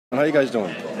How you guys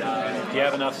doing? Do you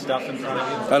have enough stuff in front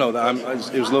of you? I know that it was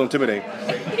a little intimidating,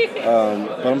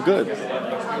 but I'm good.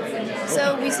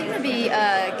 So we seem to be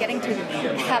getting to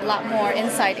have a lot more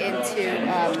insight into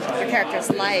your character's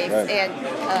life and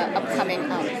upcoming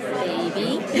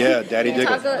baby. Yeah, Daddy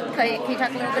Diggle. Can you talk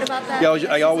a little bit about that? Yeah,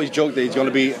 I always joke that he's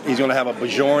going to have a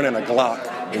Bajorn and a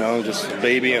Glock. You know, just a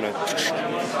baby and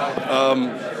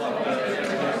a.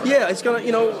 Yeah, it's gonna.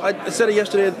 You know, I said it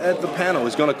yesterday at the panel.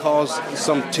 It's going to cause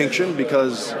some tension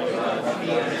because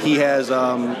he has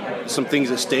some things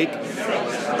at stake.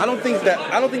 I don't think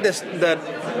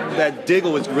that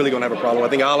Diggle is really going to have a problem. I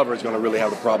think Oliver is going to really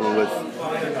have a problem with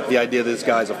the idea that this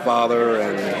guy's a father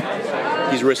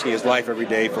and he's risking his life every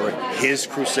day for his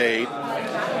crusade,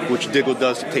 which Diggle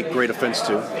does take great offense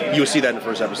to. You'll see that in the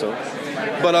first episode.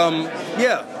 But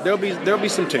yeah, there'll be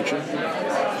some tension.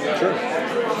 Sure.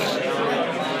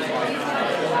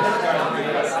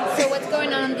 So what's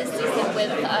going on this season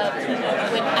with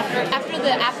after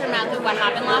the aftermath of what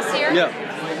happened last year? Yeah.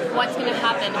 What's going to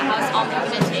happen? How's Oliver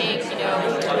going to take,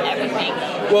 everything?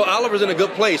 Well, Oliver's in a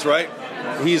good place, right?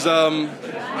 He's he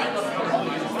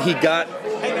got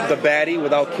the baddie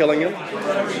without killing him,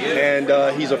 and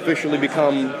he's officially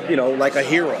become, like a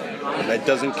hero that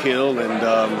doesn't kill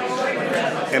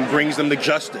and brings them to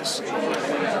justice.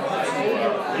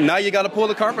 Now you got to pull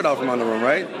the carpet out from under him,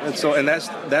 right? And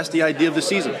that's the idea of the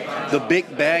season. The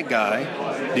big bad guy.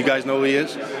 Do you guys know who he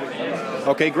is?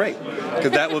 Okay, great.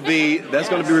 Because that's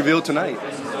going to be revealed tonight,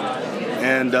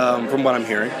 and from what I'm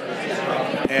hearing,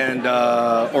 and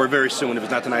or very soon. If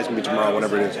it's not tonight, it's going to be tomorrow,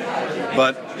 whatever it is.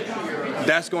 But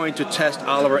that's going to test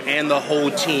Oliver and the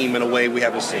whole team in a way we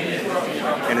haven't seen.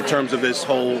 And in terms of this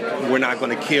whole, we're not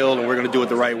going to kill and we're going to do it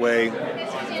the right way.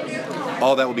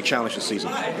 All that will be challenged this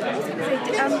season.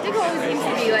 Diggle always seems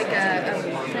to be like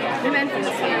the men from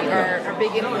the series are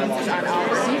big influences on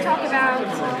Oliver. Can you talk about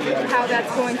how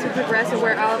that's going to progress or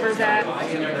where Oliver's at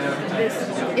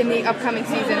in the upcoming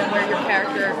season and where your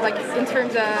character, like in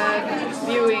terms of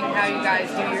viewing how you guys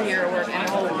do your hero work and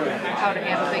how to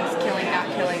handle things, killing, not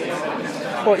killing?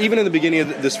 Well, even in the beginning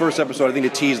of this first episode, I think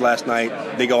the tease last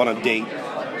night, they go on a date.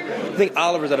 I think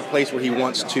Oliver's at a place where he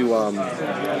wants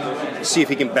to see if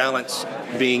he can balance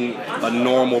being a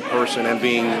normal person and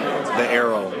being the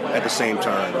arrow at the same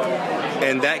time.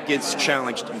 And that gets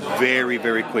challenged very,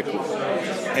 very quickly.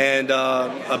 And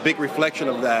a big reflection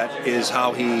of that is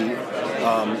how he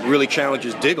really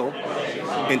challenges Diggle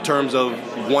in terms of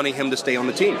wanting him to stay on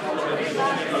the team.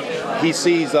 He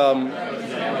sees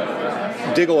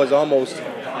Diggle as almost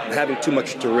having too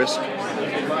much to risk.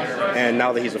 And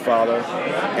now that he's a father,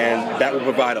 and that will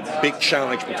provide a big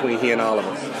challenge between he and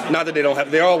Oliver. Not that they don't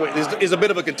have, there's a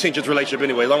bit of a contentious relationship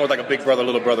anyway, along with like a big brother,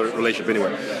 little brother relationship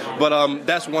anyway. But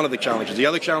that's one of the challenges. The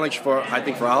other challenge for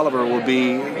Oliver will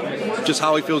be just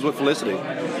how he feels with Felicity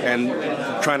and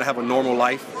trying to have a normal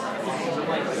life.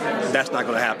 That's not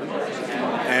going to happen,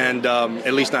 and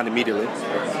at least not immediately.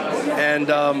 And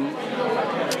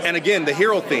again, the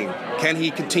hero theme. Can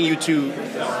he continue to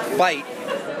fight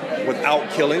without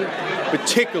killing,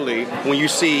 particularly when you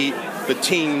see the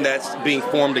team that's being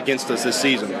formed against us this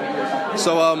season?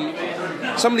 So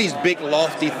some of these big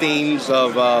lofty themes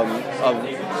of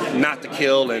not to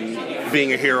kill and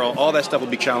being a hero, all that stuff will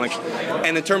be challenged.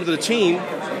 And in terms of the team,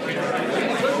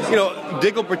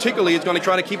 Diggle particularly is going to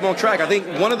try to keep him on track. I think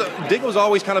Diggle's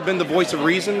always kind of been the voice of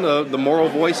reason, the moral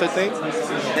voice, I think.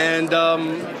 And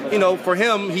for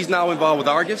him, he's now involved with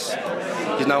Argus.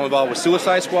 He's now involved with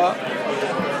Suicide Squad.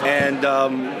 And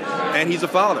he's a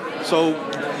father. So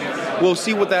we'll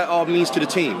see what that all means to the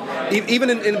team. Even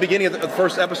in the beginning of the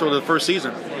first episode of the first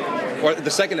season, or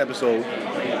the second episode,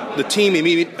 the team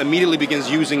immediately begins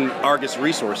using Argus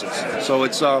resources. So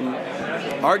it's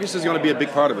Argus is going to be a big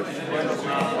part of it.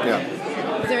 Yeah.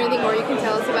 Is there anything more you can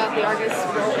tell us about the Argus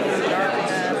role in the arc?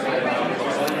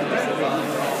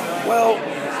 Well,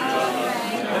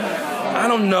 I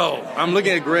don't know. I'm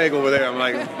looking at Greg over there. I'm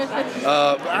like,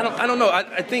 I don't know.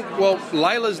 I think,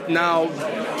 Lila's now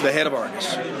the head of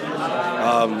Argus.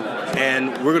 And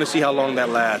we're going to see how long that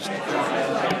lasts.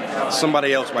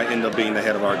 Somebody else might end up being the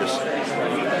head of Argus.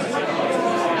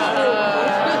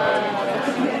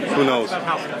 Who knows?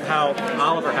 How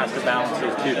Oliver has to balance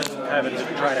those two, having to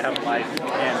try to have a life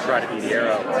and try to be the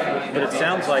arrow. But it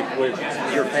sounds like with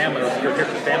your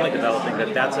character's family developing,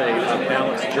 that's a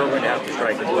balance that you're going to have to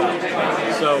strike as well.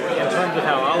 So in terms of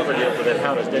how Oliver deals with it,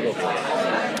 how does Diggle deal with it?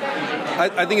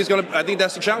 I think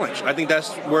that's the challenge. I think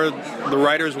that's where the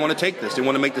writers want to take this. They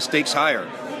want to make the stakes higher.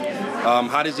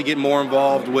 How does he get more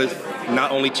involved with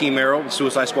not only Team Arrow,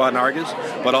 Suicide Squad, and Argus,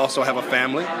 but also have a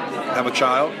family, have a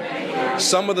child?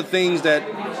 Some of the things that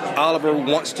Oliver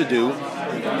wants to do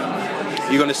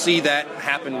You're going to see that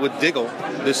happen with Diggle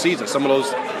this season. Some of those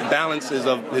balances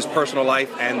of his personal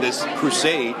life and this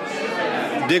crusade,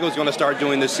 Diggle's going to start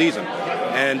doing this season.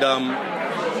 And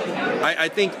I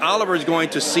think Oliver is going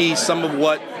to see some of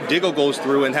what Diggle goes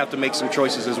through and have to make some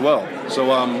choices as well.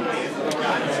 So,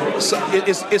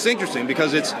 it's interesting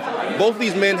because both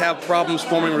these men have problems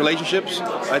forming relationships,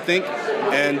 I think,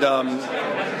 and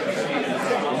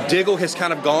Diggle has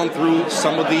kind of gone through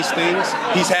some of these things.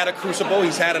 He's had a crucible.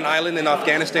 He's had an island in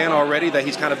Afghanistan already that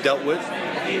he's kind of dealt with,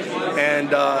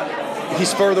 and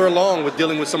he's further along with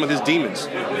dealing with some of his demons.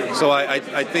 So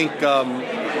I think,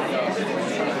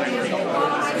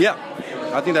 yeah.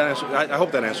 I think that answered. I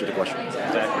hope that answered the question.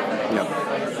 Yeah.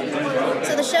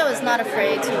 So the show is not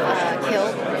afraid to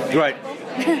kill. Right.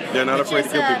 They're not afraid to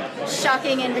kill people.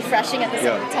 Shocking and refreshing at the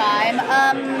same time.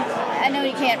 I know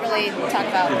you can't really talk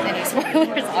about any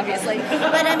spoilers, obviously,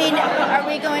 but I mean, are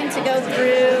we going to go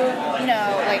through,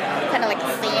 like kind of like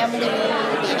family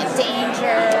being in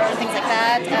danger, things like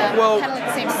that? Kind of like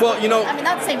the same story. Well, I mean,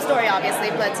 not the same story, obviously,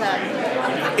 but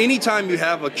anytime you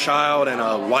have a child and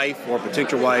a wife or a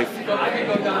potential wife,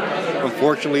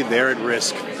 unfortunately, they're at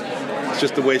risk. It's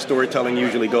just the way storytelling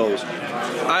usually goes.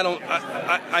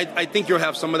 I think you'll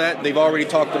have some of that. They've already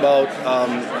talked about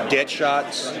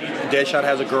Deadshot. Deadshot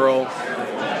has a girl.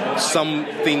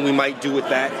 Something we might do with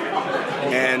that.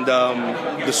 And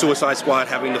the Suicide Squad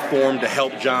having to form to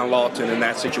help John Lawton in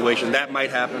that situation. That might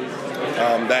happen.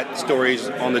 That story's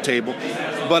on the table.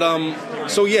 But,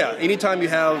 so yeah, anytime you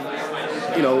have,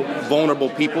 vulnerable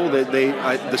people,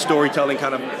 the storytelling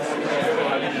kind of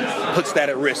puts that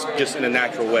at risk just in a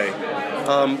natural way.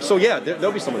 So yeah,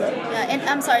 there'll be some of that. Yeah, and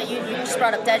I'm sorry, you just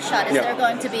brought up Deadshot. Is there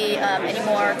going to be any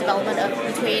more development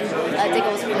between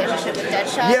Diggle's relationship with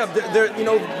Deadshot? Yeah,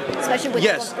 especially with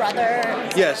Diggle's brother.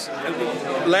 Yes.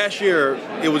 Last year,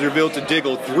 it was revealed to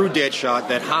Diggle through Deadshot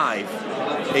that Hive,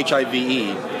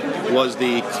 H-I-V-E, was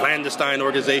the clandestine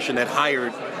organization that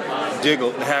hired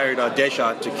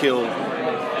Deadshot to kill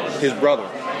his brother,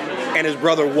 and his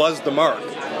brother was the Mark.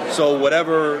 So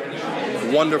whatever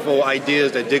wonderful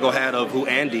ideas that Diggle had of who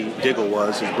Andy Diggle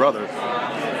was, his brother,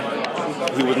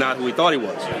 he was not who he thought he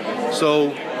was.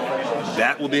 So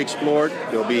that will be explored.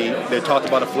 They talked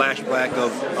about a flashback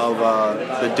of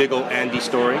the Diggle Andy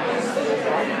story,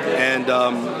 and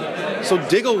so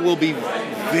Diggle will be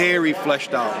very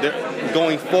fleshed out. They're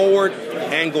going forward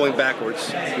and going backwards.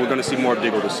 We're going to see more of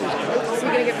Diggle this season. So you're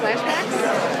going to get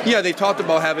flashbacks? Yeah, they've talked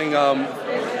about having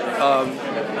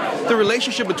the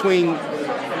relationship between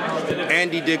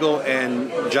Andy Diggle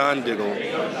and John Diggle.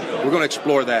 We're going to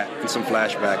explore that in some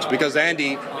flashbacks because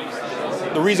Andy,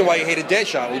 the reason why he hated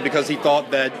Deadshot was because he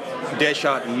thought that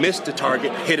Deadshot missed the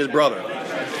target, hit his brother,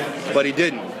 but he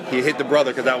didn't. He hit the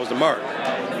brother because that was the Mark,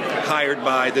 hired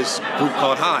by this group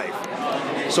called Hive.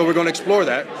 So we're going to explore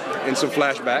that in some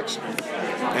flashbacks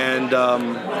and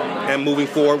moving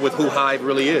forward with who Hive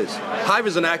really is. Hive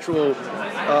is an actual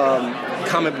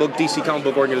DC comic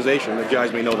book organization. You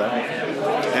guys may know that.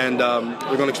 And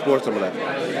we're going to explore some of that.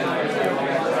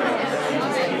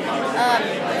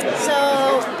 So,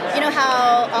 you know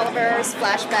how Oliver's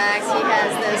flashbacks, he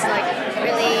has this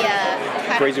really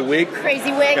crazy wig?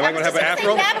 Crazy wig. Am I going to have an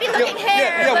afro? Nappy-looking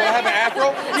hair. Yeah, will I have an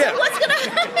afro? Yeah. What's going to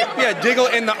happen? Yeah, Diggle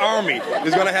in the army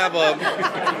is going to have a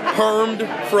permed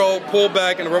fro, pulled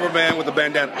back, and a rubber band with a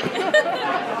bandana.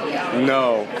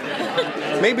 No.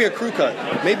 Maybe a crew cut.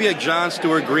 Maybe a John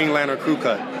Stewart Green Lantern crew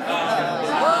cut.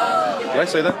 Did I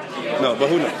say that? No, but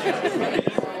who knows?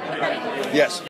 Yes.